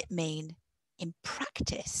what does it mean in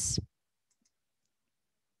practice?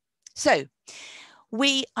 So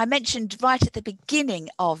I mentioned right at the beginning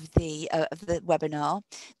of the webinar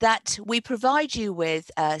that we provide you with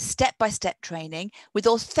step-by-step training with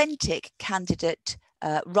authentic candidate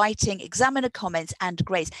writing, examiner comments and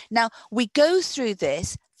grades. Now, we go through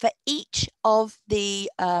this for each of the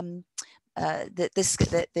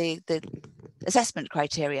assessment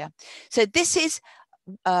criteria. So this is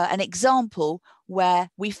an example where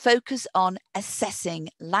we focus on assessing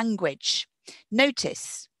language.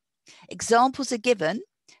 Notice, examples are given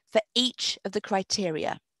for each of the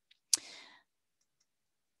criteria.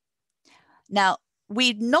 Now,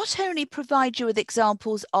 we not only provide you with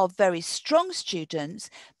examples of very strong students,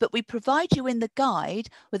 but we provide you in the guide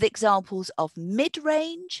with examples of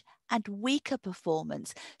mid-range and weaker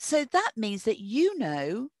performance. So that means that you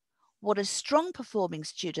know what a strong performing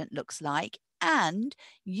student looks like, and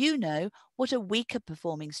you know what a weaker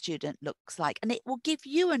performing student looks like. And it will give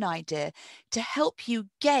you an idea to help you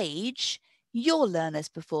gauge your learners'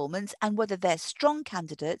 performance and whether they're strong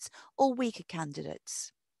candidates or weaker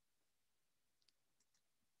candidates.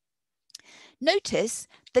 Notice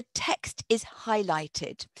the text is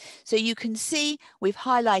highlighted. So you can see we've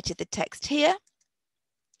highlighted the text here,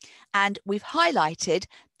 and we've highlighted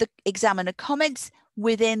the examiner comments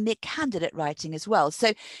within the candidate writing as well.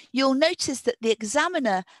 So you'll notice that the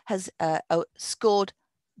examiner has scored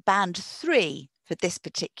band 3 for this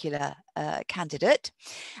particular candidate.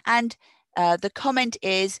 And the comment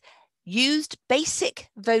is used basic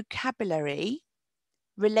vocabulary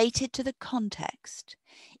related to the context.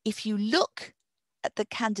 If you look at the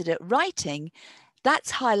candidate writing,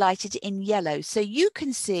 that's highlighted in yellow. So you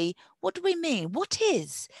can see, what do we mean? What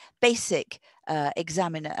is basic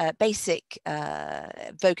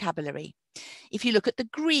vocabulary? If you look at the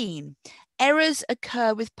green, errors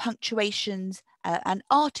occur with punctuations and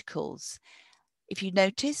articles. If you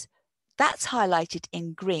notice, that's highlighted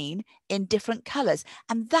in green in different colors.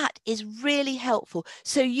 And that is really helpful.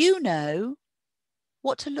 So you know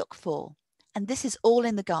what to look for. And this is all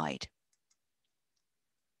in the guide.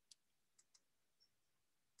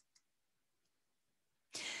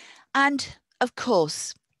 And of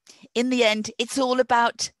course, in the end, it's all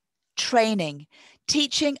about training,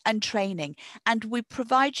 teaching and training. And we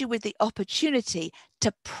provide you with the opportunity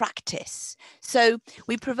to practice. So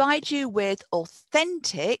we provide you with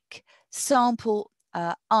authentic sample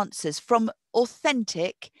answers from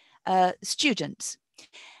authentic students.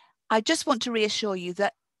 I just want to reassure you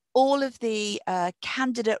that all of the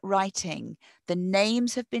candidate writing, the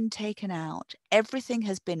names have been taken out, everything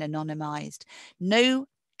has been anonymized. No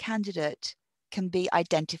candidate can be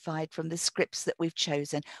identified from the scripts that we've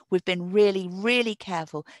chosen. We've been really, really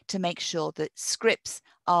careful to make sure that scripts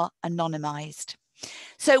are anonymized.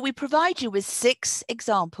 So we provide you with 6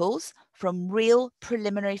 examples from real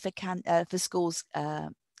preliminary for schools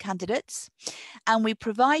candidates, and we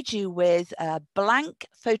provide you with a blank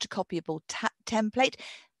photocopiable template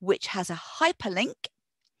which has a hyperlink,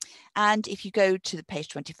 and if you go to the page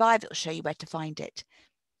 25, it'll show you where to find it.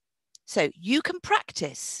 So you can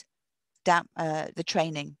practice the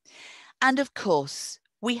training. And of course,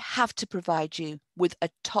 we have to provide you with a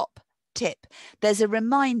top tip. There's a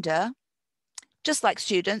reminder, just like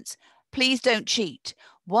students, please don't cheat.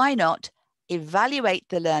 Why not evaluate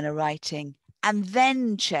the learner writing and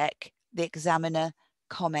then check the examiner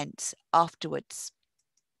comments afterwards?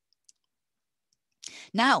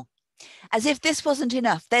 Now, as if this wasn't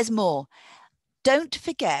enough, there's more. Don't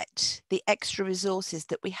forget the extra resources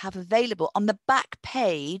that we have available on the back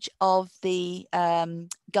page of the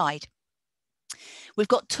guide. We've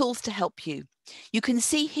got tools to help you. You can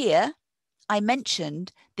see here, I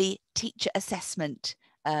mentioned the teacher assessment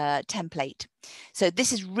template. So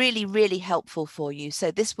this is really, really helpful for you. So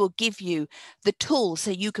this will give you the tools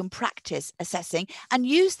so you can practice assessing and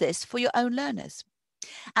use this for your own learners.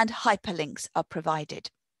 And hyperlinks are provided.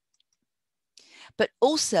 but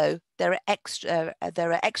also there are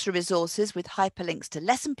extra resources with hyperlinks to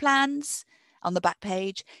lesson plans on the back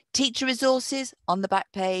page, teacher resources on the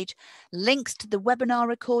back page, links to the webinar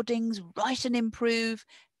recordings, Write and Improve,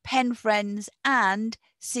 Pen Friends, and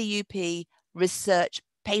CUP research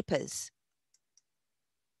papers.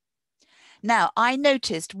 Now, I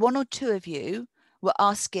noticed one or two of you were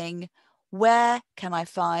asking, where can I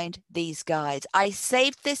find these guides? I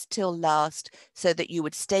saved this till last so that you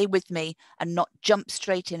would stay with me and not jump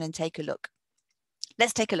straight in and take a look.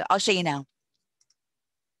 Let's take a look. I'll show you now.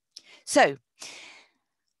 So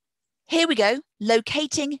here we go,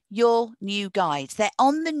 locating your new guides. They're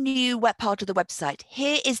on the new web part of the website.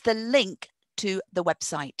 Here is the link to the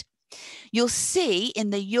website. You'll see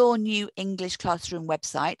in the Your New English Classroom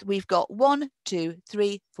website, we've got 1, 2,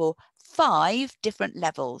 3, 4, 5 different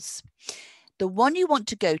levels. The one you want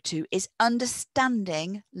to go to is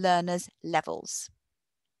Understanding Learners' Levels.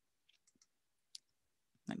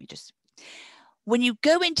 Let me just... When you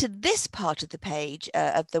go into this part of the page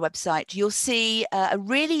of the website, you'll see a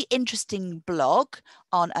really interesting blog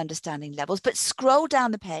on understanding levels, but scroll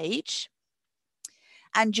down the page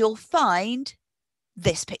and you'll find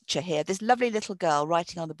this picture here, this lovely little girl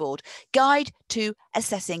writing on the board, Guide to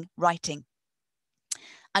Assessing Writing.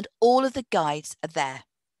 And all of the guides are there.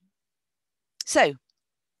 So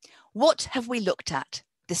what have we looked at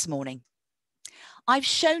this morning? I've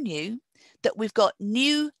shown you that we've got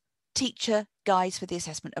new teacher guides for the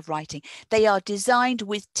assessment of writing. They are designed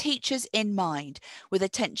with teachers in mind, with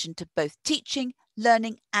attention to both teaching,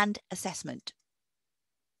 learning, and assessment.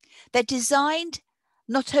 They're designed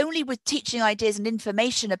not only with teaching ideas and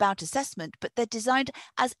information about assessment, but they're designed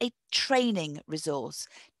as a training resource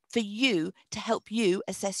for you to help you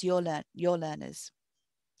assess your learners.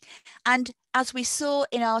 And as we saw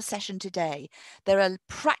in our session today, there are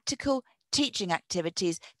practical teaching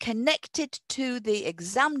activities connected to the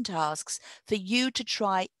exam tasks for you to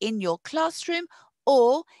try in your classroom,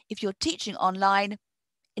 or if you're teaching online,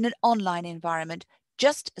 in an online environment,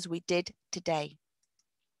 just as we did today.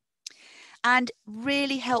 And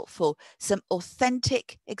really helpful, some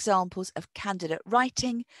authentic examples of candidate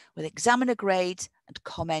writing with examiner grades and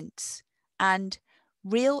comments, and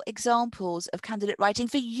real examples of candidate writing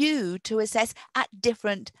for you to assess at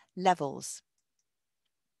different levels.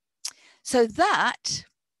 So that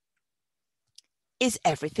is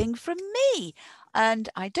everything from me. And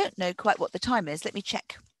I don't know quite what the time is. Let me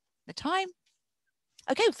check the time.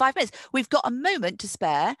 Okay, 5 minutes. We've got a moment to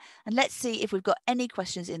spare, and let's see if we've got any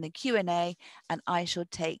questions in the Q&A, and I shall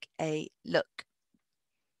take a look.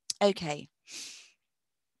 Okay.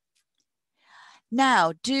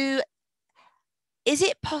 Now, is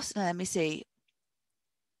it possible? Let me see.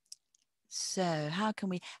 So how can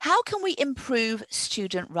we improve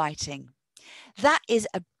student writing? That is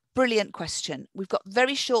a brilliant question. We've got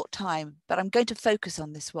very short time, but I'm going to focus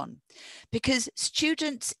on this one because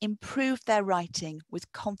students improve their writing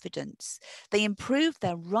with confidence. They improve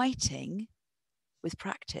their writing with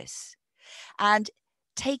practice, and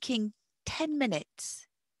taking 10 minutes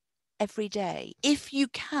every day, if you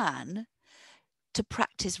can, to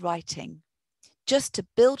practice writing, just to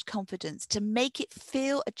build confidence, to make it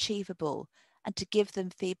feel achievable, and to give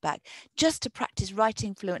them feedback, just to practice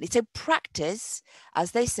writing fluently. So practice,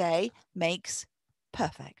 as they say, makes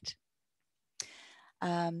perfect.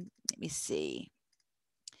 Let me see.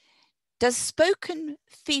 Does spoken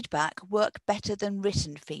feedback work better than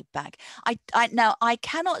written feedback? Now, I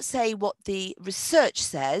cannot say what the research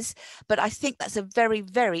says, but I think that's a very,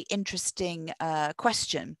 very interesting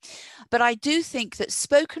question. But I do think that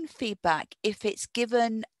spoken feedback, if it's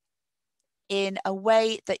given in a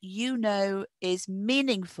way that you know is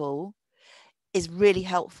meaningful, is really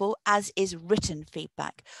helpful, as is written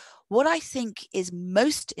feedback. What I think is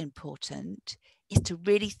most important is to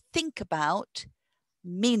really think about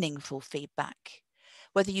meaningful feedback.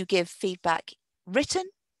 Whether you give feedback written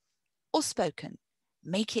or spoken,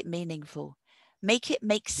 make it meaningful, make it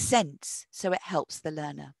make sense so it helps the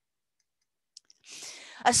learner.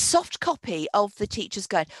 A soft copy of the teacher's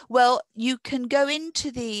guide. Well, you can go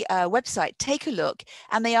into the website, take a look,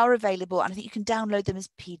 and they are available, and I think you can download them as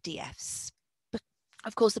PDFs. But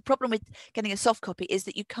of course, the problem with getting a soft copy is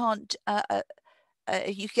that you can't,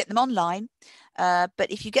 you can get them online,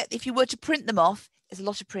 but if you were to print them off, there's a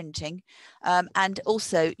lot of printing, and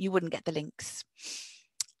also you wouldn't get the links.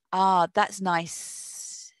 Ah, that's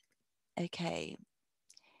nice. Okay.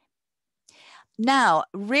 Now,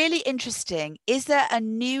 really interesting, is there a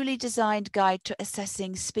newly designed guide to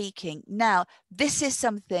assessing speaking? Now, this is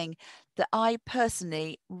something that I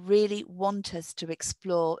personally really want us to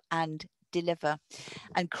explore and deliver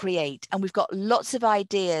and create. And we've got lots of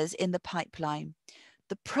ideas in the pipeline.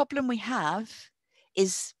 The problem we have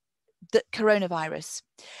is the coronavirus.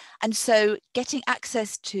 And so getting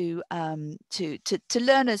access to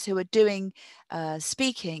learners who are doing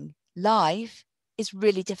speaking live is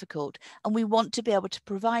really difficult. And we want to be able to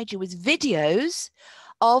provide you with videos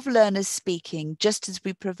of learners speaking, just as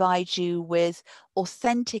we provide you with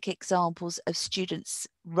authentic examples of students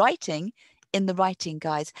writing in the writing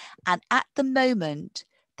guides. And at the moment,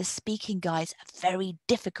 the speaking guides are very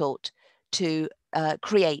difficult to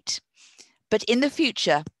create. But in the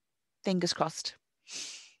future, fingers crossed.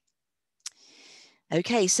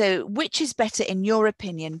 Okay, so which is better in your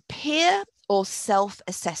opinion, peer or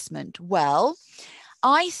self-assessment? Well,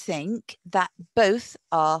 I think that both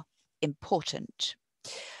are important.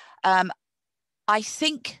 I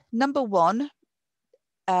think number one,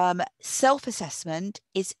 self-assessment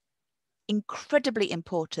is incredibly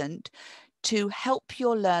important to help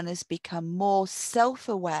your learners become more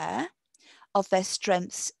self-aware of their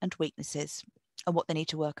strengths and weaknesses and what they need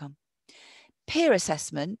to work on. Peer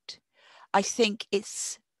assessment, I think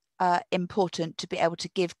it's important to be able to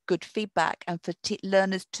give good feedback and for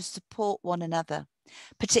learners to support one another,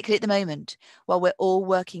 particularly at the moment while we're all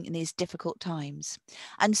working in these difficult times.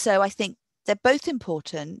 And so I think they're both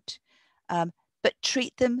important, but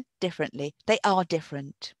treat them differently. They are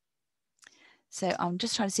different. So I'm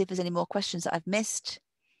just trying to see if there's any more questions that I've missed.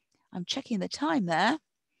 I'm checking the time there.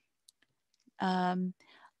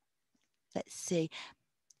 Let's see.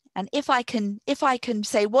 And if I can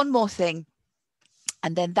say one more thing,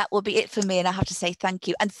 and then that will be it for me. And I have to say thank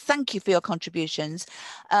you. And thank you for your contributions.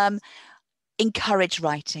 Encourage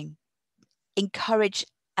writing. Encourage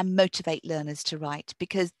and motivate learners to write,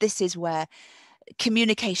 because this is where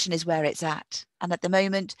communication is where it's at. And at the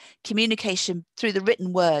moment, communication through the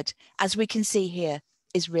written word, as we can see here,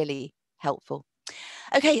 is really helpful.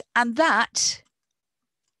 Okay, and that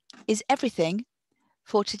is everything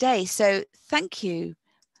for today. So thank you.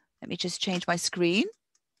 Let me just change my screen.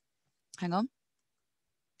 Hang on.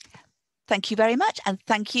 Thank you very much. And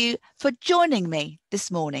thank you for joining me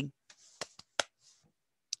this morning.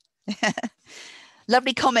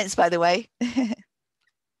 Lovely comments, by the way.